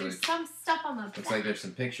 Oh, wait, actually, there's some stuff on the back. looks like there's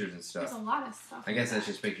some pictures and stuff. There's a lot of stuff. I guess that's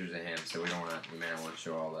just pictures of him, so we may not want to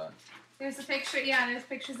show all that. There's a picture, yeah, there's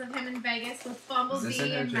pictures of him in Vegas with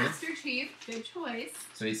Bumblebee and Master Chief. Good choice.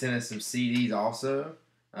 So he sent us some CDs also.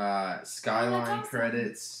 Skyline awesome.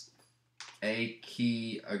 credits, A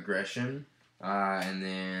Key Aggression, and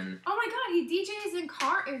then. Oh my God, he DJ'd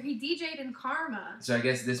in Karma. So I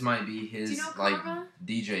guess this might be his Do you know like Karma?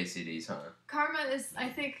 DJ CDs, huh? Karma is, I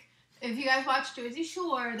think, if you guys watch Jersey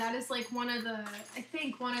Shore, that is like one of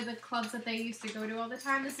the clubs that they used to go to all the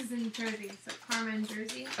time. This is in Jersey, so Karma in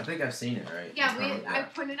Jersey. I think I've seen it, right? Yeah, I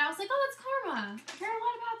pointed out, I was like, oh, that's Karma. I heard a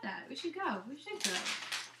lot about that. We should go.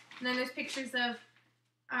 And then there's pictures of,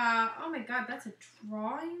 oh my God, that's a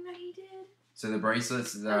drawing that he did? So the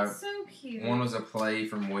bracelets, That's so cute. one was a play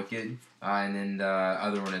from Wicked, and then the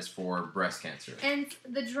other one is for breast cancer. And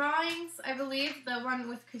the drawings, I believe, the one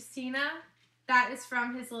with Christina, that is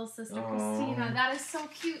from his little sister, Christina. That is so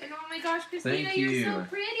cute. And oh my gosh, Christina, you're so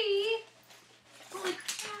pretty. Holy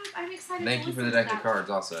crap, I'm excited Thank you for the deck of cards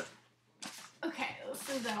also. Okay, let's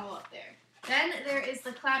leave that all up there. Then there is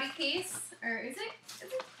the cloudy case, or is it?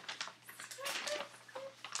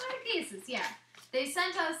 Cloudy cases, yeah. They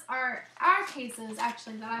sent us our cases,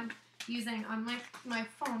 actually, that I'm using on my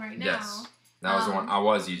phone right now. Yes. That was the one I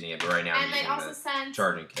was using it, but right now I'm using they also sent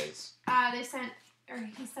charging case. he sent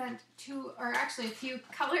a few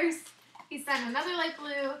colors. He sent another light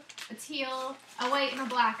blue, a teal, a white, and a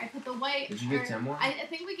black. I put the white. Did you give Tim one? I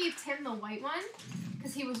think we gave Tim the white one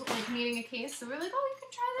because he was like needing a case. So we were like, oh, you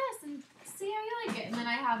can try this and see how you like it. And then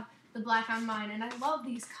I have the black on mine, and I love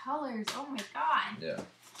these colors. Oh my God. Yeah.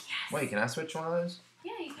 Yes. Wait, can I switch one of those?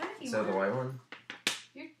 Yeah, you can. If you So want. the white one.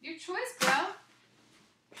 Your choice, bro.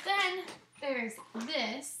 Then there's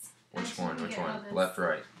this. Which one? Left,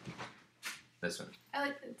 right. This one. I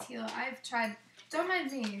like the teal. I've tried. Don't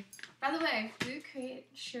mind me. By the way, blue crate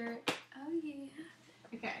shirt. Oh yeah.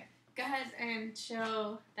 Okay, go ahead and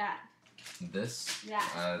show that. This.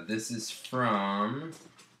 Yeah. This is from.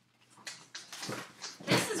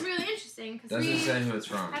 This is really interesting because Doesn't say who it's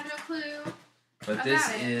from. have no clue. But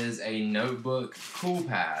this is a notebook cool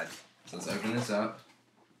pad. So let's open this up.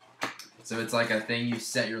 So it's like a thing you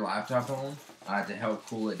set your laptop on to help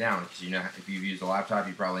cool it down. Because you know, if you've used a laptop,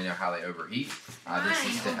 you probably know how they overheat. This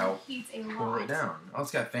is to help cool it down. Oh, it's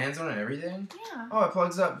got fans on it and everything? Yeah. Oh, it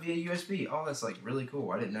plugs up via USB. Oh, that's like really cool.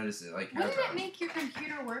 I didn't notice it. Like, wouldn't it make your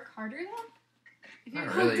computer work harder though? If you're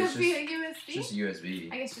Not really, hooked up via USB? It's just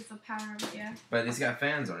USB. I guess just the power of it, yeah. But it's got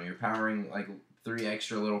fans on it. You're powering like 3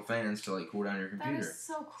 extra little fans to like cool down your computer. That is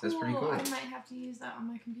so cool. So that's pretty cool. I might have to use that on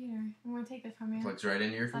my computer. I'm going to take that from you. Plugs right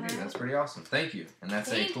into your computer. That's pretty awesome. Thank you. And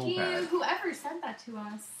that's a cool pad. Thank you. Whoever sent that to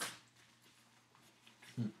us.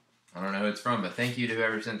 I don't know who it's from, but thank you to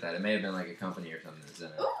whoever sent that. It may have been like a company or something that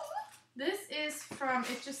sent it. Ooh, this is from,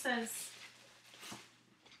 it just says,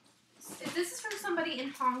 this is from somebody in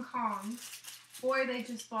Hong Kong. Or they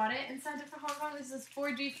just bought it and sent it from Hong Kong. This is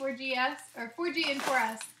 4G, 4GS, or 4G and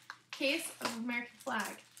 4S. Case of American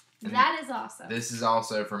flag. That is awesome. This is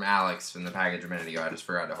also from Alex from the package a minute ago. I just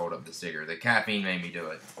forgot to hold up the sticker. The caffeine made me do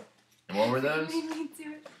it. And what were those?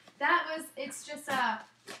 That was, it's just a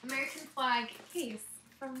American flag case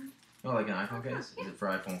from... Oh, like an iPhone case? Yeah. Is it for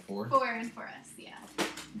iPhone 4? 4 and 4S, yeah.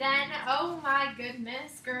 Then, oh my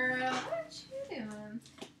goodness, girl. What you doing?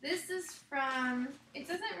 This is from, it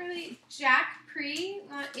doesn't really, Jack Pre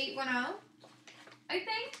 810, I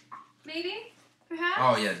think, maybe, perhaps.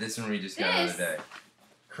 Oh yeah, this one we just got the other day.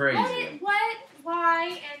 Crazy. What,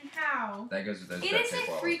 why, and how? That goes with those. It is a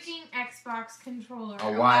freaking Xbox controller.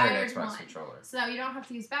 A wired Xbox one, controller. so that you don't have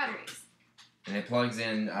to use batteries. And it plugs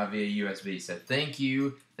in via USB. So thank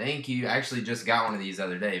you. I actually just got one of these the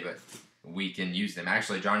other day, but we can use them.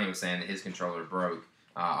 Actually, Johnny was saying that his controller broke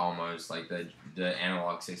almost, like the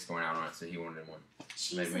analog sticks going out on it, so he wanted one.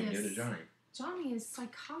 Jesus. Maybe we can give it to Johnny. Johnny is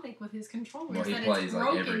psychotic with his controllers. Well, he that plays it's like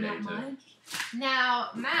broken every day that too. much. Now,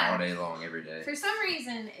 Matt, all day long, every day. For some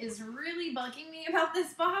reason, is really bugging me about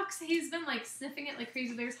this box. He's been like sniffing it like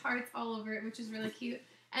crazy. There's hearts all over it, which is really cute.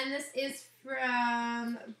 And this is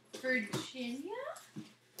from Virginia,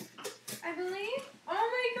 I believe.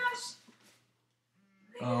 Oh my gosh.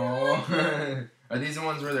 Oh. Are these the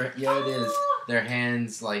ones where they're... Yeah, it is. Their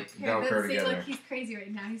hands, like, Velcro together. Look, he's crazy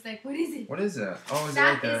right now. He's like, what is it? What is that? Oh, is that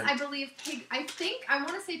it right there? I believe, I want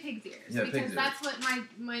to say pig's ears. Yeah, because pig's ears. That's what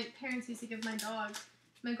my parents used to give my dog,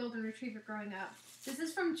 my golden retriever growing up. This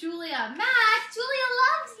is from Julia. Mac, Julia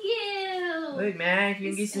loves you! Look, Mac, you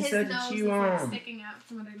can get some stuff to chew on. His nose is like sticking out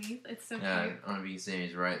from underneath. It's so cute. I don't know if you can see him.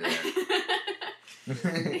 He's right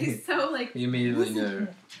there. He's so like... He immediately knew.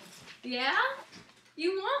 Yeah?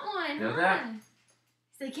 You want one, You know huh? that?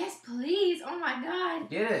 He's like, yes, please. Oh my god.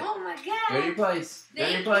 Get it. Oh my god. Go to your place. Go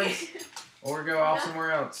to your place. You. Or go off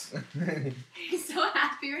somewhere else. He's so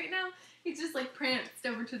happy right now. He's just like pranced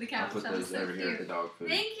over to the couch. I'll put That was those so over cute. here at the dog food.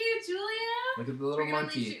 Thank you, Julia. Look at the little We're gonna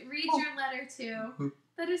monkey. read your letter too.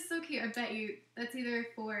 That is so cute. I bet you that's either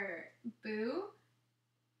for Boo.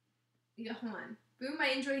 Yeah, hold on. Boo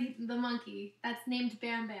might enjoy the monkey. That's named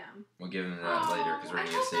Bam Bam. We'll give him that later because we're I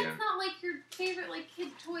going hope to see him. that's not like your favorite like kid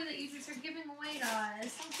toy that you just are giving away to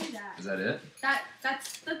us. Don't do that. Is that it?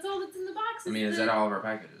 That's all that's in the box. I mean, is that all of our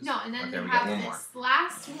packages? No, and then okay, we we have got one this more.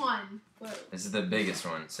 last one. Whoa. This is the biggest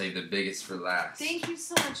one. Save the biggest for last. Thank you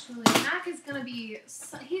so much, Julie. Mac is gonna be.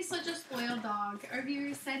 He's such a spoiled dog. Our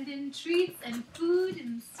viewers send in treats and food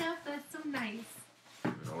and stuff. That's so nice. I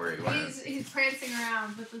don't know where he went. He's prancing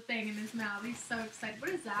around with the thing in his mouth. He's so excited. What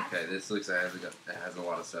is that? Okay, this looks like it has a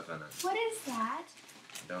lot of stuff in it. What is that?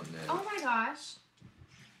 I don't know. Oh my gosh.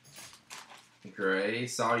 Gray,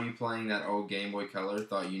 saw you playing that old Game Boy Color,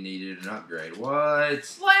 thought you needed an upgrade.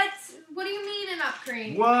 What? What? What do you mean an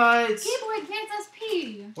upgrade? What? Game Boy Advance SP.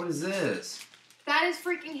 What is this? That is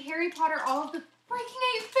freaking Harry Potter, all of the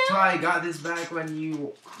freaking 8 films. Ty got this back when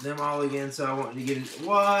you them all again, so I wanted to get it.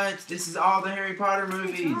 What? This is all the Harry Potter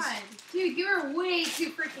movies. Oh my God. Dude, you're way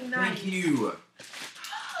too freaking nice. Thank you.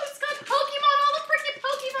 It's got Pokemon, all the freaking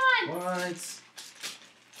Pokemon. What?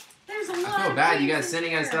 There's a lot. I feel bad. You guys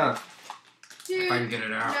sending us stuff. Dude, if I can get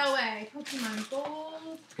it out. No way. Pokemon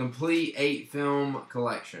Gold. Complete 8-film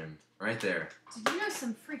collection. Right there. Did you know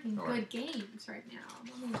some freaking good games right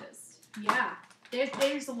now? Let me just... Yeah.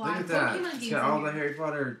 There's a lot Look at of that. Pokemon It's games got all in the here. Harry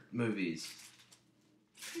Potter movies.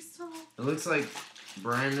 Crystal. It looks like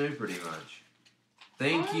brand new pretty much.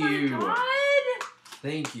 Thank Oh you. my God.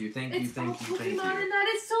 Thank you. Thank you. It's all Thank you. Pokemon Thank you. and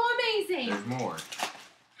that is so amazing. There's more.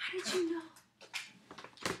 How did you know?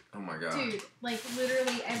 Oh my god. Dude, like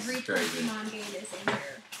literally every It's crazy. Pokemon game is in here.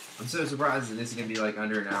 I'm so surprised that this is gonna be like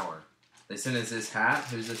under an hour. They sent us this hat.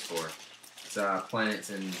 Who's this for? It's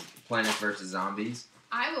Planets versus Zombies.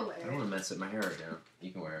 I will wear I don't it. want to mess up my hair right now.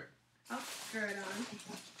 You can wear it. I'll throw it on.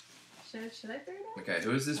 Should I throw it on? Okay,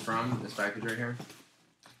 who is this from? This package right here?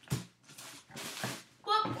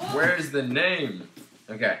 Whoop, whoop. Where's the name?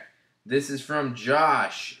 Okay, this is from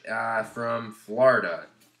Josh from Florida.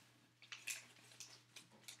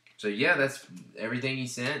 So yeah, that's everything he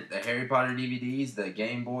sent. The Harry Potter DVDs, the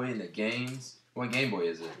Game Boy, and the games. What Game Boy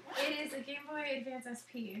is it? It is a Game Boy Advance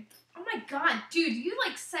SP. Oh my god, dude, you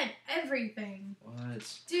like sent everything.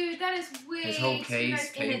 What? Dude, that is way His whole too case,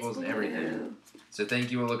 nice. cables, and it's everything. blue. So thank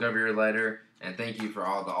you. We'll look over your letter, and thank you for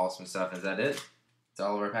all the awesome stuff. Is that it? It's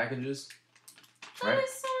all of our packages? That Right?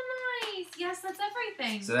 is so nice. Yes, that's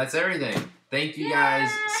everything. So that's everything. Thank you guys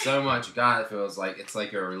so much. God, it feels like it's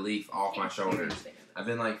like a relief off my shoulders. I've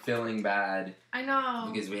been like feeling bad I know.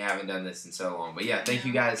 because we haven't done this in so long. But yeah, thank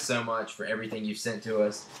you guys so much for everything you've sent to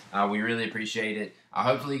us. We really appreciate it.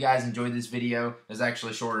 Hopefully you guys enjoyed this video. It was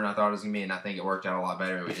actually shorter than I thought it was going to be, and I think it worked out a lot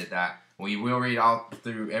better when we did that. We will read all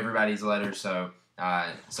through everybody's letters, so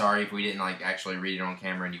sorry if we didn't like actually read it on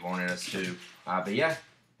camera and you wanted us to. But yeah,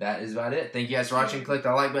 that is about it. Thank you guys for watching. Click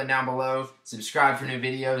the like button down below. Subscribe for new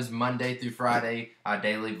videos Monday through Friday,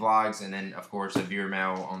 daily vlogs, and then, of course, a viewer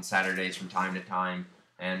mail on Saturdays from time to time.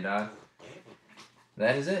 And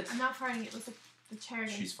that is it. I'm not farting. It was the chair.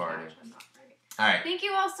 She's farting. I'm not farting. All right. Thank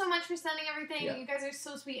you all so much for sending everything. Yeah. You guys are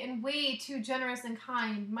so sweet and way too generous and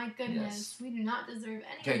kind. My goodness. We do not deserve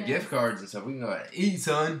any of Okay, this. gift cards and stuff. We can go out and eat,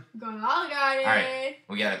 son. Go to Olive Garden. All right.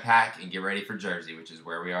 We got to pack and get ready for Jersey, which is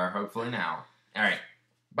where we are hopefully now. All right.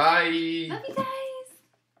 Bye. Love you guys.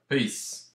 Peace.